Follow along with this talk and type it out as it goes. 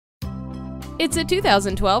It's a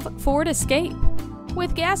 2012 Ford Escape.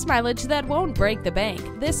 With gas mileage that won't break the bank,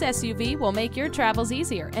 this SUV will make your travels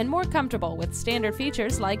easier and more comfortable with standard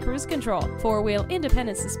features like cruise control, four-wheel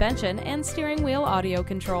independent suspension, and steering wheel audio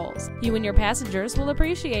controls. You and your passengers will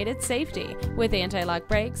appreciate its safety with anti-lock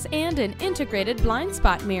brakes and an integrated blind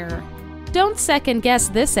spot mirror. Don't second-guess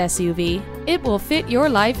this SUV. It will fit your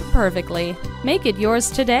life perfectly. Make it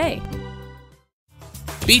yours today.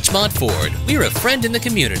 Beechmont Ford, we're a friend in the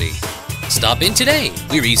community. Stop in today.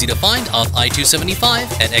 We're easy to find off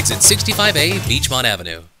I-275 and exit 65A Beechmont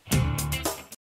Avenue.